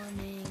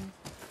mid-morning.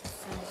 The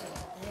sun is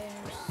over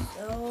there,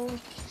 so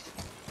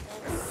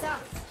that's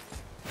south.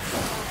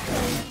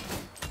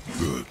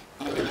 Good.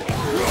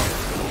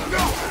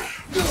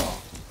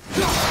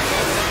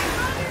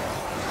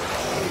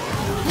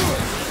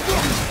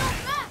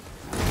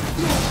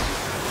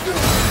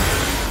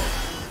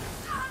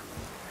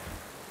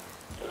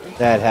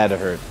 That had to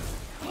hurt.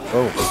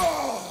 Oh.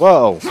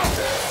 Whoa.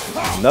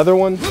 Another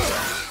one?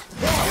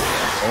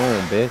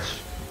 Oh, bitch.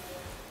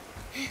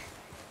 I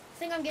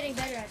think I'm getting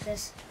better at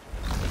this.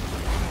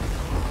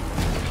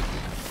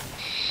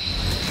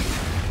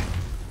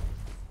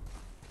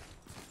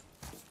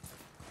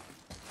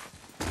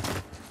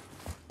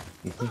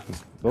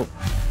 Oh.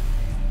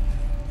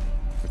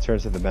 Return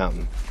to the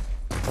mountain.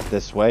 Not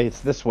this way, it's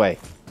this way.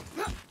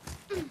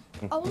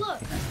 Oh, look.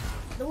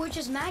 The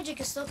witch's magic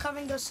is still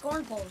covering those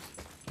scorn poles.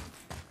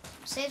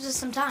 Saves us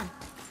some time.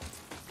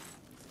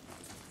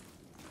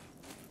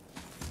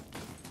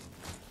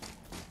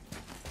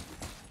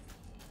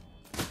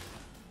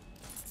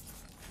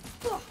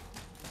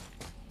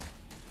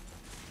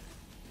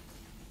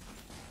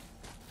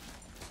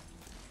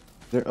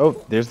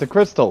 There's the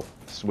crystal.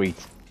 Sweet.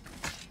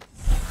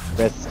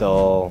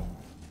 Crystal.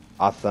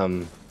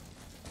 Awesome.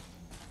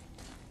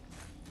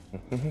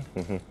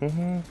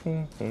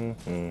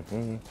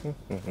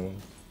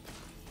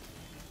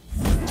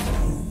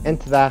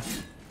 Into that.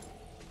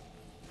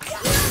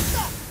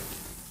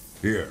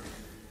 Here.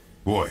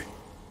 Boy.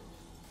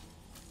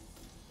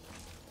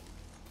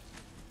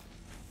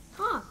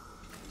 Huh.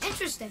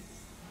 Interesting.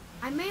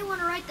 I may want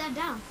to write that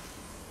down.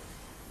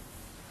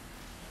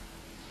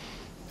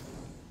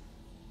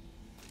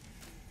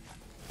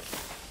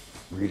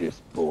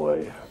 Readers,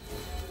 boy.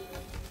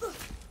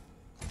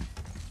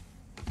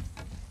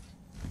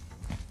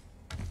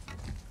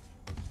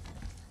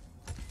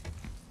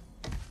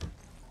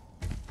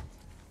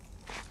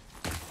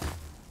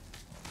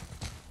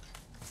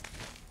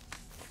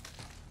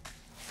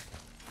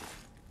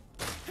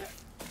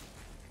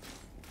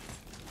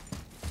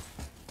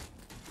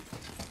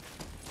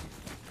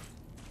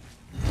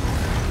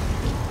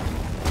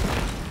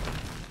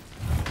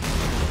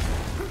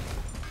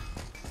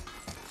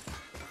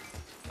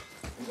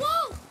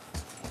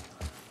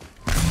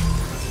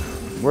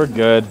 We're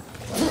good.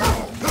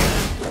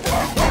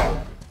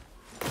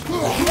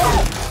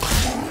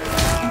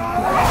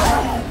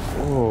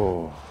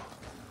 Oh,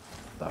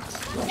 sucks.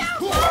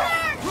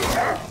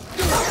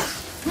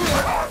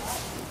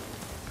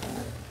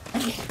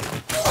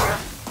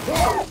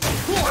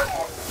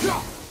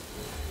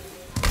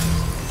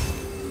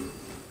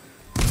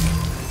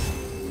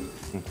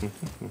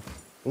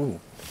 Ooh.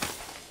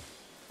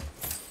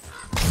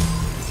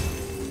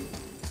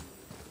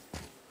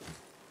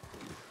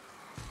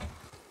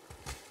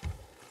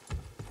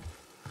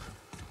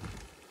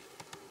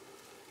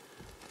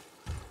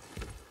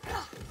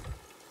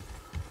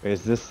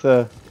 Is this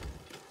the...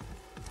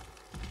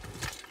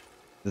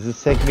 Does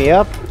this take me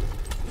up?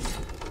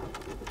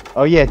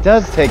 Oh yeah, it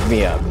does take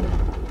me up.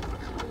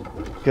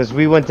 Because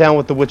we went down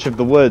with the Witch of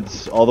the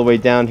Woods all the way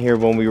down here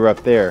when we were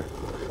up there.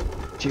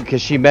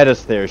 Because she met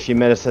us there. She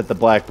met us at the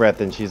Black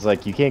Breath, and she's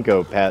like, "You can't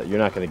go, Pat. You're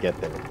not gonna get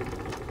there."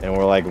 And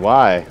we're like,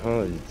 "Why?"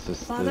 Oh, it's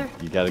just Father,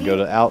 you gotta go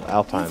to Do you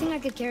Alpine. think I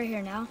could carry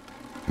her now?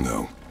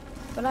 No.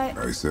 But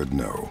I said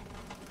no.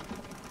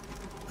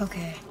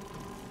 Okay.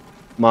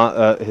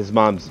 His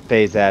mom's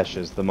Faye's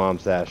ashes. The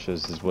mom's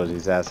ashes is what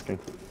he's asking.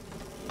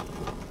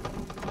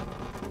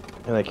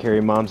 Can I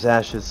carry mom's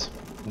ashes?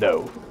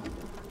 No.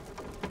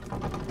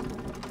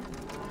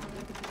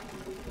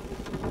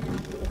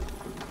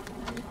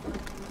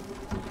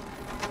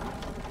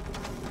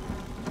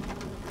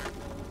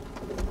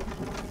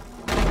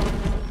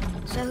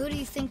 So who do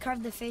you think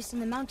carved the face in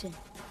the mountain?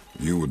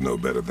 You would know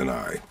better than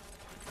I.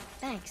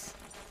 Thanks.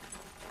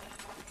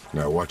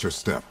 Now watch your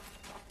step.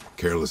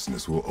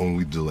 Carelessness will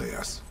only delay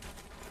us.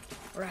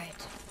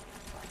 Right.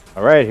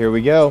 All right, here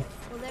we go.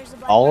 Well, there's the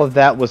Black All Breath. of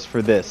that was for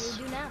What do this.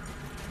 we do now?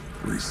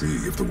 We see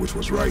if the witch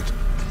was right.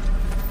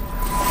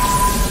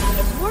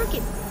 It's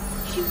working.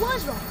 She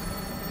was right.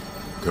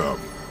 Come,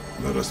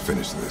 let us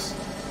finish this.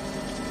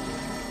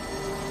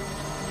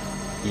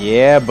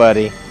 Yeah,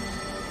 buddy.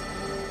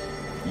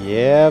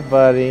 Yeah,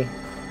 buddy.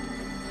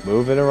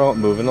 Moving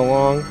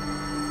along.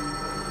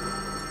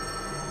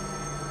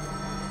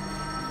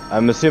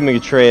 I'm assuming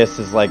Atreus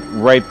is like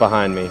right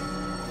behind me.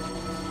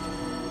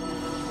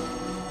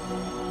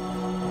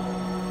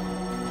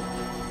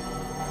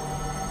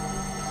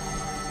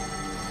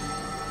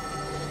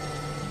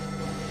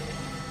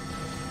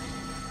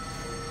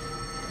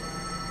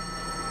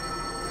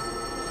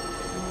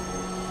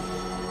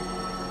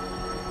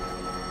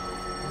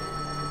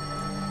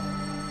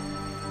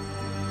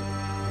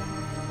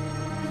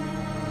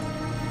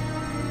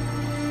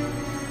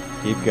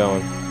 Keep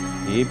going.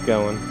 Keep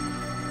going.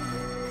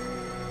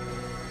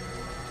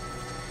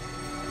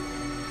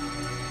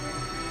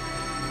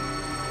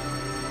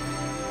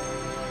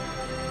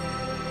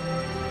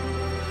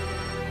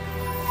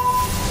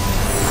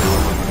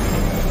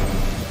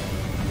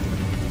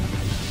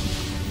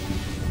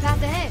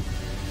 Path ahead.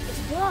 It's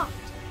blocked.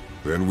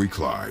 Then we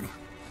climb.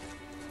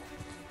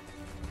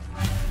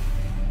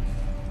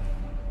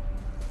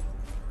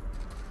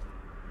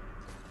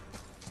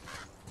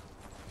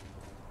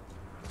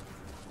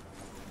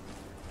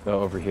 Go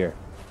over here.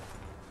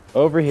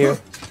 Over here.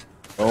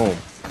 Boom.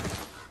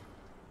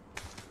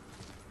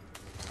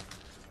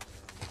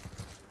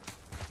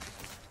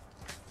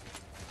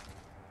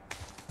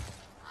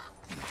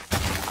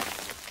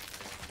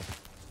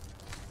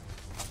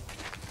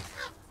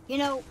 You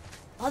know,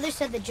 Mother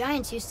said the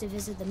giants used to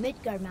visit the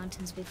Midgard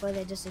Mountains before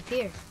they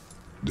disappeared.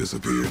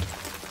 Disappeared.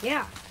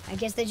 Yeah, I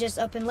guess they just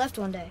up and left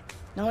one day.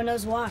 No one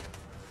knows why.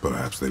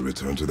 Perhaps they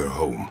returned to their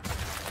home.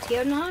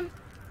 Jotunheim?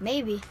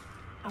 Maybe.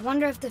 I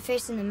wonder if the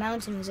face in the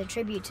mountain was a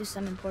tribute to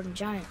some important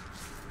giant.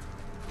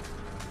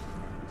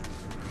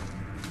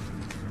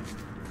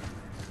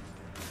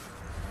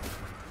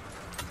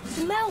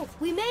 The mount!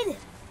 We made it!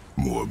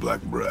 More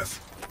black breath.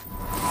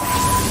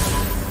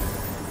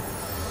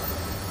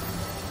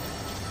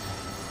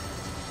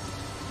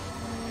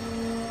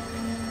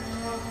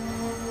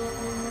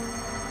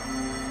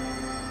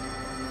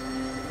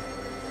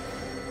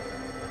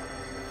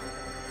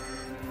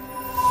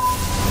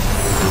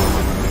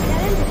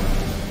 That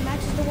emblem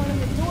matches the one on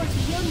the door to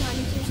Jotunheim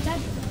and Tyr's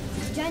temple.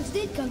 The giants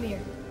did come here.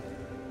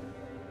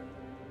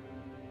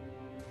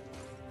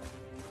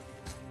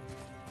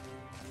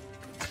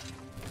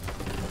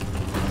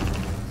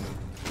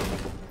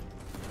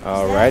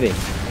 Alrighty.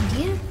 A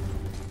deer?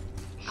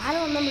 I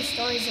don't remember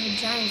stories of a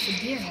giant with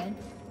a deer head.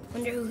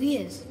 Wonder who he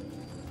is.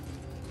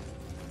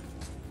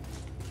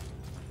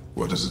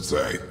 What does it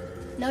say?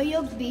 No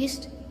yoked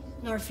beast,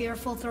 nor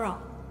fearful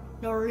thrall,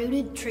 nor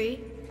rooted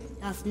tree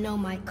doth know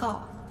my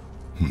call.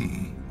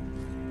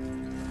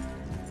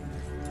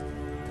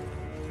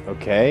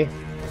 Okay.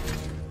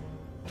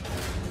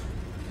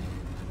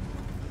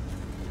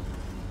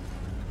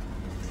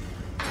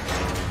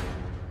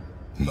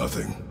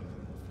 Nothing.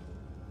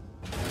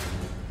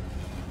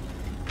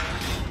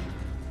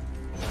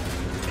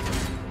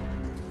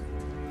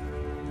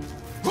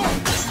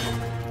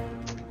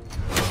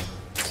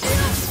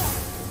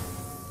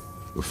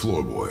 The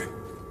floor boy.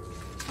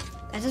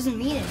 That doesn't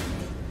mean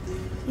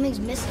anything. Something's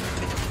missing.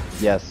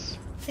 Yes,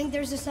 Think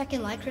there's a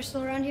second light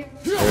crystal around here?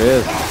 there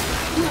is.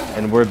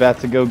 And we're about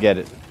to go get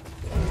it.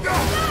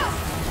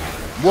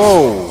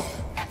 Whoa!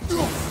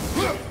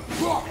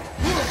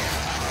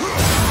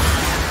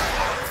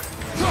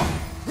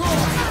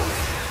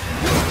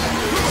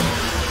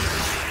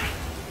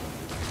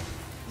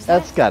 Is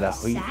That's that gotta-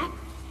 sap?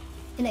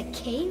 In a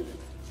cave?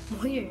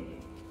 Weird.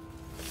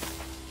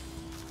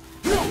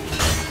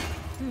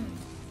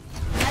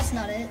 That's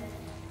not it.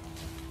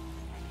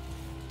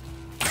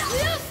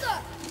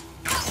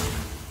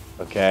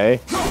 Okay.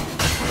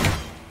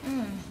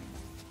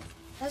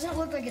 Doesn't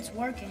look like it's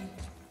working.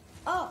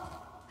 Oh,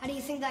 how do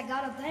you think that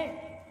got up there?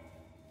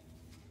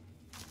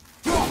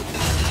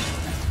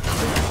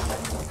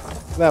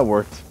 That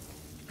worked.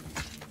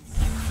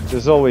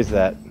 There's always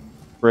that.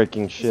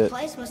 breaking This shit.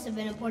 place must have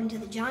been important to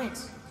the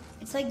Giants.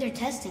 It's like they're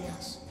testing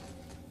us.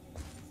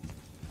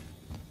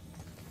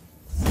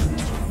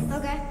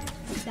 Okay,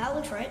 that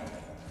looks right.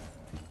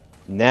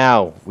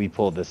 Now we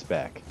pull this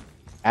back.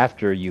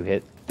 After you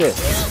hit this.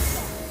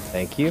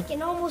 Thank you. I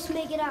can almost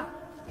make it out.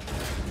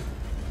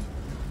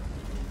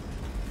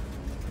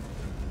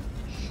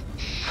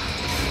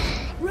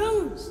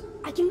 Runes!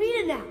 I can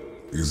read it now.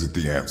 Is it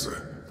the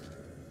answer?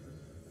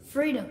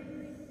 Freedom.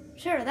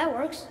 Sure, that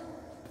works.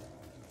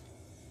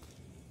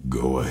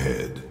 Go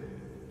ahead.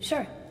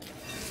 Sure.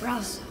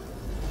 Browse.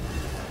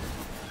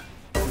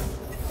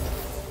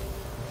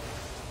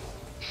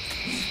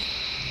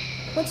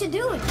 What's it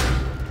doing?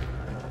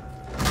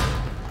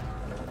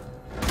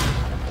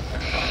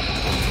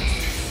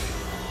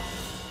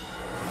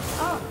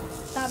 Oh,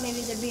 thought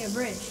maybe there'd be a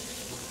bridge.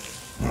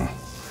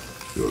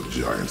 Your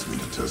giants mean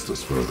to test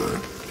us further.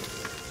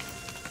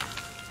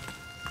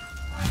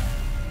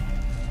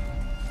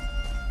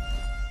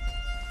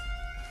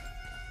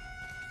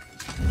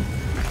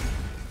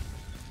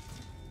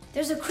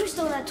 There's a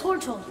crystal in that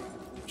torch holder.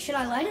 Should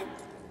I light it?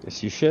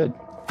 Yes, you should.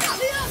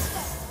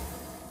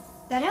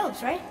 That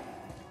helps, right?